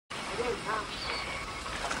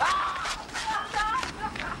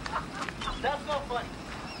That's not funny.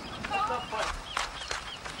 That's not funny.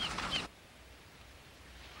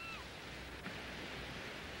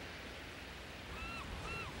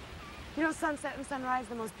 You know, sunset and sunrise are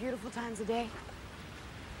the most beautiful times of day.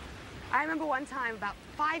 I remember one time, about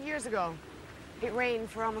 5 years ago, it rained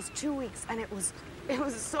for almost 2 weeks, and it was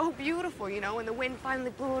so beautiful, you know, when the wind finally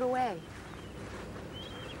blew it away.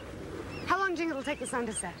 How long do you think it'll take the sun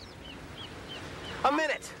to set? A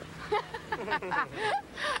minute.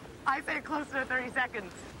 I say closer to 30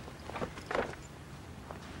 seconds.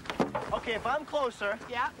 Okay, if I'm closer,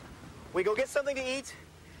 Yeah? we go get something to eat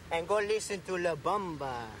and go listen to La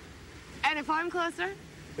Bamba. And if I'm closer?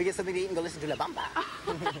 We get something to eat and go listen to La Bamba.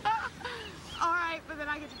 All right, but then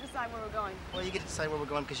I get to decide where we're going. Well, you get to decide where we're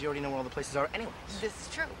going because you already know where all the places are anyways. This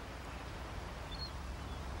is true.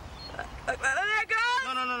 There it goes!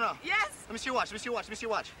 No, no, no, no. Yes! Let me see your watch, let me see your watch, let me see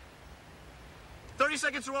your watch. 30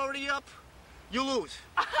 seconds are already up. You lose.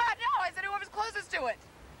 No, I said whoever's closest to it.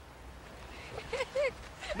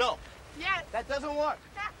 No. Yes. That doesn't work.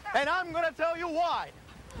 And I'm going to tell you why.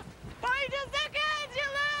 42 seconds, you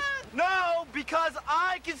lose! No, because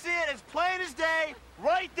I can see it as plain as day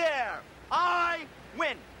right there. I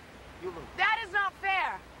win. You lose. That is not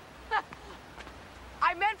fair.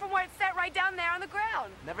 I meant from where it's set right down there on the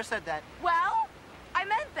ground. Never said that. Well, I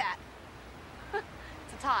meant that.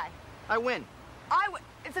 It's a tie. I win.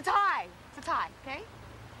 It's a tie. It's a tie, okay?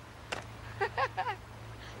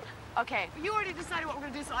 Okay, you already decided what we're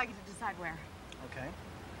gonna do, so I get to decide where. Okay.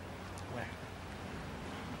 Where?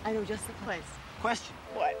 I know just the place. Question.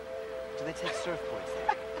 What? Do they take surfboards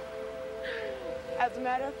there? As a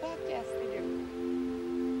matter of fact, yes, they do.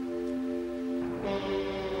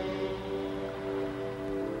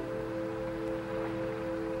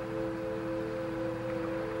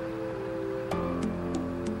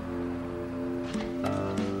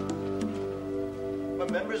 We're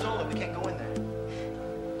members only. We can't go in there.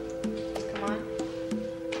 Come on.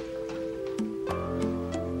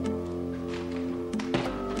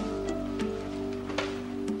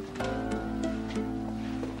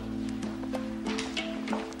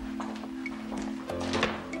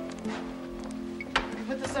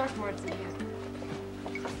 Put the surfboards in here.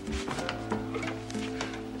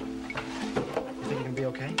 You think you can be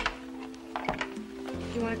okay?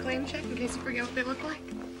 You want a claim check in case you forget what they look like?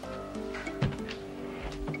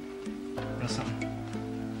 You know something?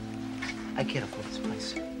 I can't afford this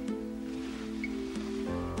place.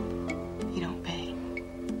 You don't pay.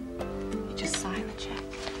 You just sign the check.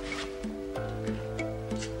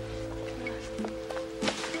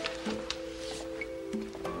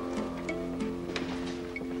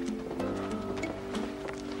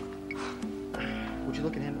 Would you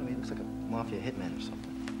look at him? I mean, he looks like a mafia hitman or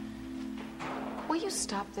something. Will you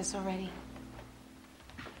stop this already?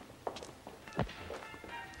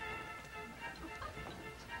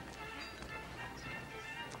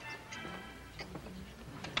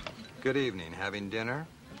 Good evening. Having dinner?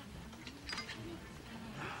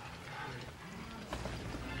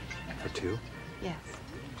 For two? Yes,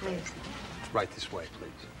 please. Right this way,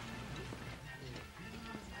 please.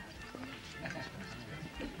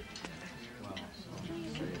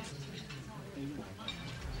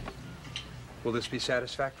 Will this be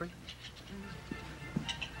satisfactory?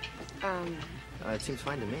 It seems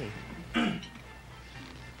fine to me.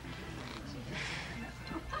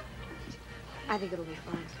 I think it'll be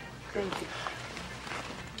fine. Thank you.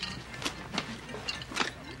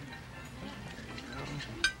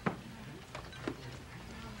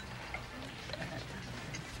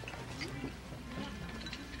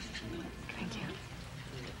 Thank you.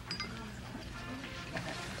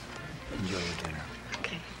 Enjoy your dinner.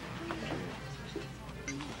 Okay.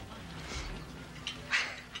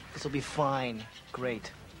 This will be fine.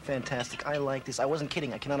 Great. Fantastic. I like this. I wasn't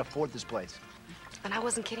kidding. I cannot afford this place. And I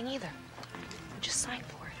wasn't kidding either. You just signed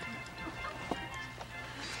for it.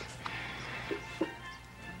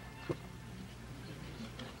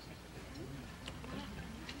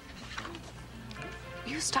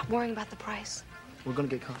 You stop worrying about the price. We're gonna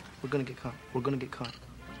get caught. We're gonna get caught. We're gonna get caught.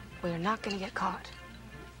 We're not gonna get caught.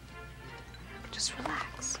 Just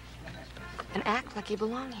relax. And act like you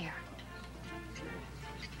belong here.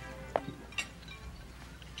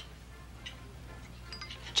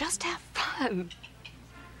 Just have fun.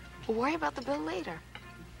 We'll worry about the bill later.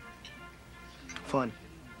 Fun.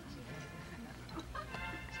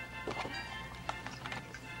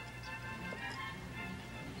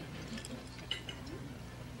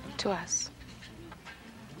 To us.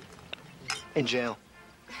 In jail.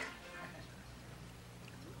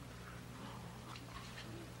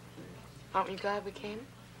 Aren't we glad we came?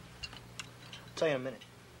 tell you in a minute.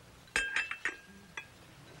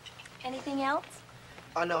 Anything else?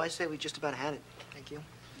 Oh, no, I say we just about had it. Thank you.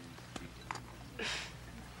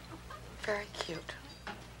 Very cute.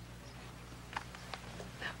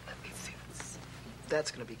 Now, let me see this. That's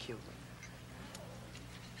gonna be cute.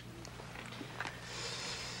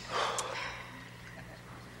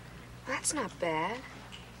 That's not bad.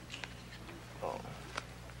 Oh.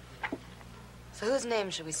 So whose name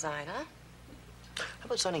should we sign, huh? How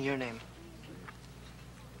about signing your name?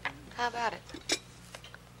 How about it?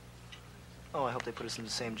 Oh, I hope they put us in the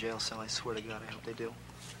same jail cell. I swear to God, I hope they do.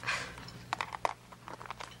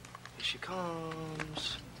 Here she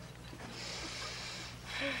comes.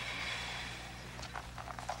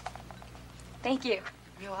 Thank you.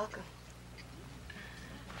 You're welcome.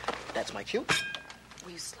 That's my cue.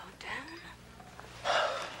 Will you slow down?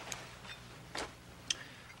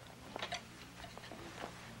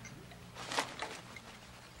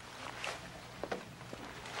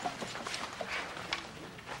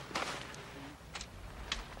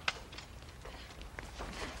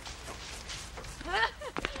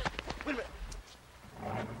 Wait a minute.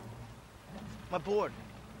 My board.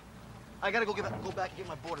 I gotta go back and get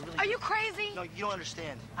my board. I really Are you crazy? No, you don't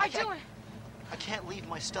understand. I do it. I can't leave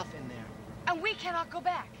my stuff in there. And we cannot go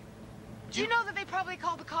back. Do you know that they probably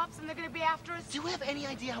called the cops and they're gonna be after us? Do you have any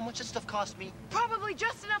idea how much this stuff cost me? Probably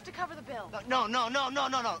just enough to cover the bill. No.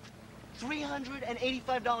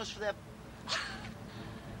 $385 for that.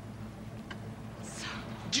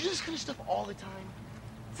 Do you do this kind of stuff all the time?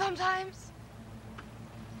 Sometimes.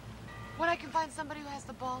 When I can find somebody who has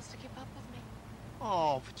the balls to keep up with me.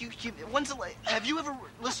 Oh, but when's the have you ever,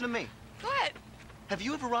 listen to me. What? Have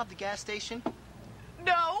you ever robbed a gas station?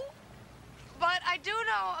 No. But I do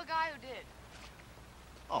know a guy who did.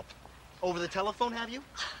 Oh, over the telephone, have you?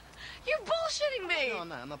 You're bullshitting me.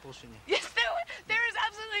 No, I'm not bullshitting you. Yes, there is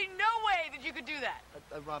absolutely no way that you could do that.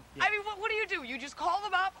 I robbed, yeah. I mean, what do? You just call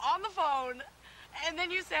them up on the phone, and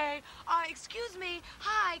then you say, excuse me,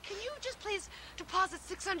 hi, can you just please deposit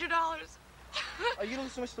 $600? Are you gonna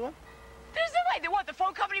listen to my story? There's no way. They what, the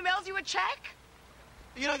phone company mails you a check?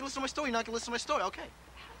 You're not gonna listen to my story. You're not gonna listen to my story. Okay.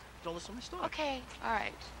 Don't listen to my story. Okay, all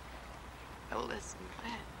right. I will listen. Go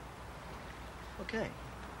ahead. Okay.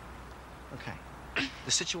 Okay.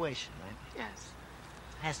 The situation, right? Yes.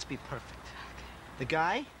 Has to be perfect. The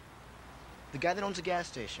guy that owns a gas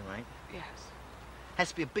station, right? Yes. Has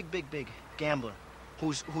to be a big gambler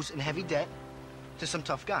who's in heavy debt to some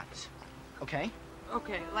tough guys. Okay?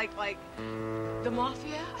 Okay, like the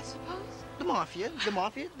mafia, I suppose? The mafia,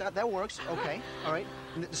 that works. Okay, all right.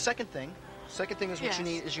 And the second thing is what Yes.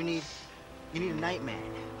 you need a nightman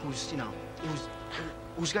who's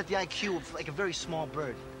got the IQ of like a very small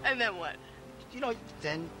bird. And then what? You know,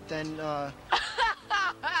 then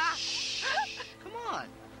shh, come on.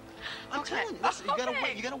 I'm Okay. telling you, listen, you gotta Okay.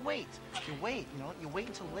 wait. You wait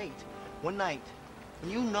until late. One night,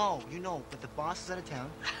 when you know that the boss is out of town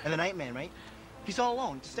and the nightman, right? He's all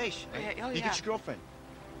alone at the station. Right? Yeah, oh, you yeah. get your girlfriend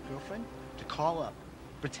to call up,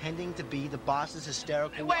 pretending to be the boss's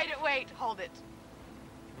hysterical. Wait, hold it.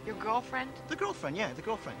 Your girlfriend? The girlfriend, yeah, the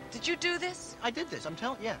girlfriend. Did you do this? I did this. I'm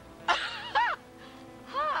telling, yeah.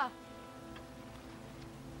 Huh.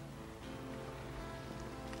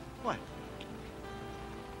 What?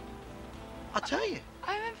 I'll tell you.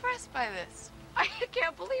 I'm impressed by this. I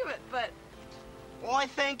can't believe it, but... Well, I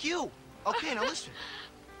thank you. Okay, now listen.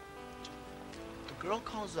 The girl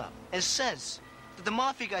calls up and says that the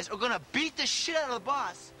mafia guys are gonna beat the shit out of the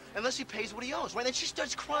boss unless he pays what he owes, right? Then she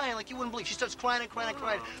starts crying like you wouldn't believe. She starts crying.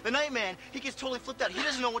 The nightman, he gets totally flipped out. He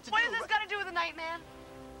doesn't know what to What do. has this got to do with the nightman?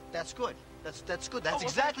 That's good. That's good. That's well,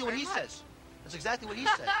 exactly what thank he you very says. That's exactly what he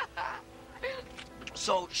says.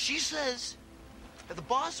 So she says that the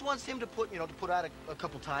boss wants him to put out a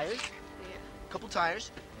couple tires. Yeah. Couple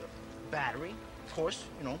tires, battery, of course,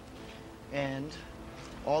 and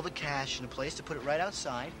all the cash in a place to put it right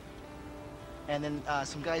outside. And then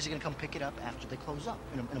some guys are gonna come pick it up after they close up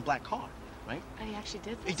in a black car, right? And he actually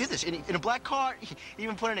did this? He did this in a black car. He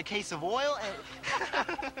even put in a case of oil. And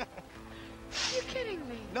You're kidding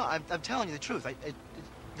me. no, I'm telling you the truth.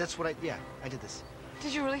 That's what I did this.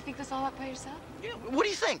 Did you really think this all up by yourself? Yeah. What do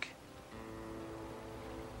you think?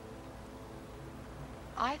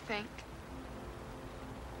 I think...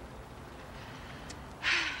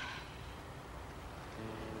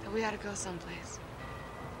 that we ought to go someplace.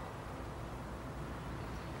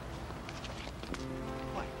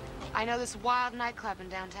 What? I know this wild nightclub in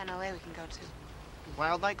downtown LA we can go to.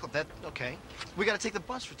 Wild nightclub. That okay? We got to take the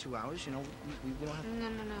bus for 2 hours. We don't have. No.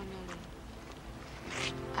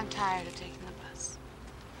 I'm tired of taking the bus.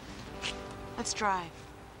 Let's drive.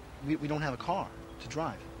 We don't have a car to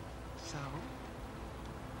drive. So?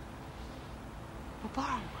 We'll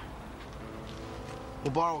borrow one.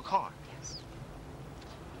 We'll borrow a car. Yes.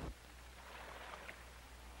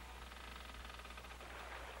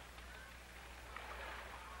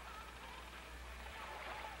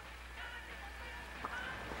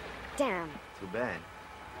 Damn. Too bad.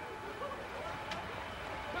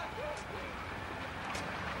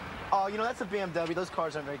 Oh, you know, that's a BMW. Those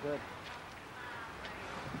cars aren't very good.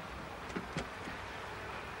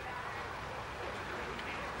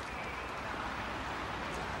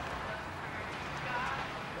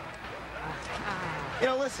 You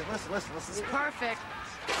know, listen. Perfect.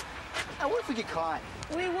 Now, what if we get caught?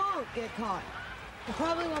 We won't get caught. We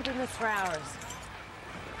probably won't be missed for hours.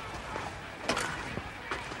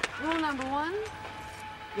 Rule number 1,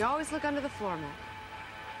 you always look under the floor mat.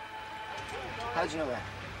 How'd you know that?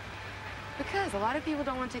 Because a lot of people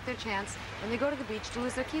don't want to take their chance when they go to the beach to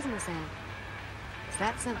lose their keys in the sand. It's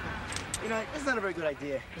that simple. You know, it's not a very good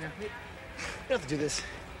idea. You know, you don't have to do this.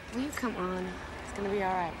 Will you come on? It's gonna be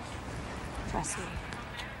all right. Trust me.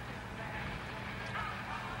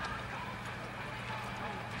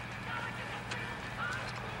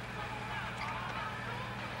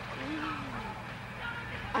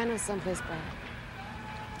 I know someplace better.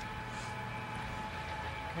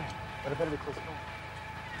 Okay, but I better be close to home.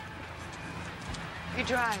 You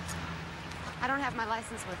drive. I don't have my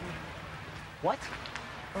license with me. What?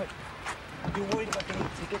 Wait, you're worried about getting a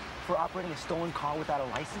ticket for operating a stolen car without a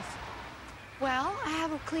license? Well, I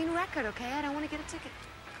have a clean record, okay? I don't want to get a ticket.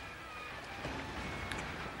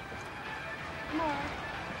 Come on.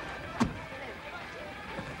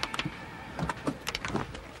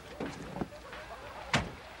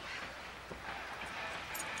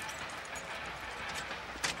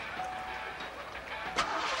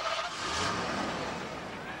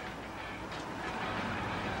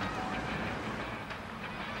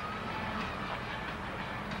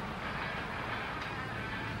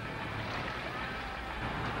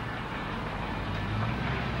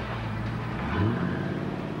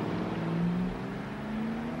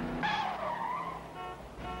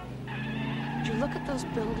 Did you look at those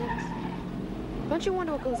buildings? Don't you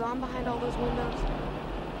wonder what goes on behind all those windows?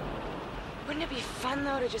 Wouldn't it be fun,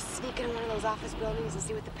 though, to just sneak into one of those office buildings and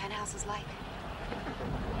see what the penthouse is like?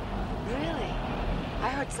 Really? I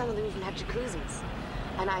heard some of them even have jacuzzis.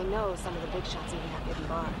 And I know some of the big shots even have hidden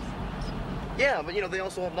bars. Yeah, but you know, they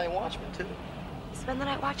also have night watchmen, too. Spend the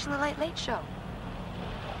night watching the Late Late Show.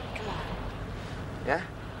 Come on. Yeah?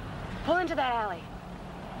 Pull into that alley.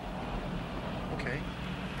 Okay.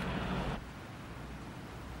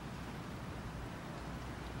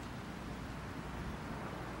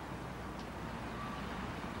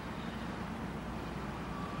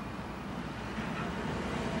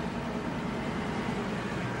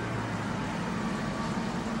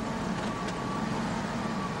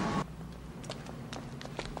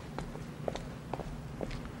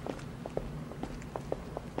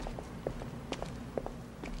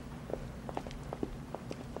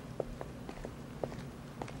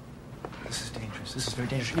 This is dangerous. This is very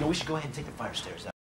dangerous. You know, we should go ahead and take the fire stairs out.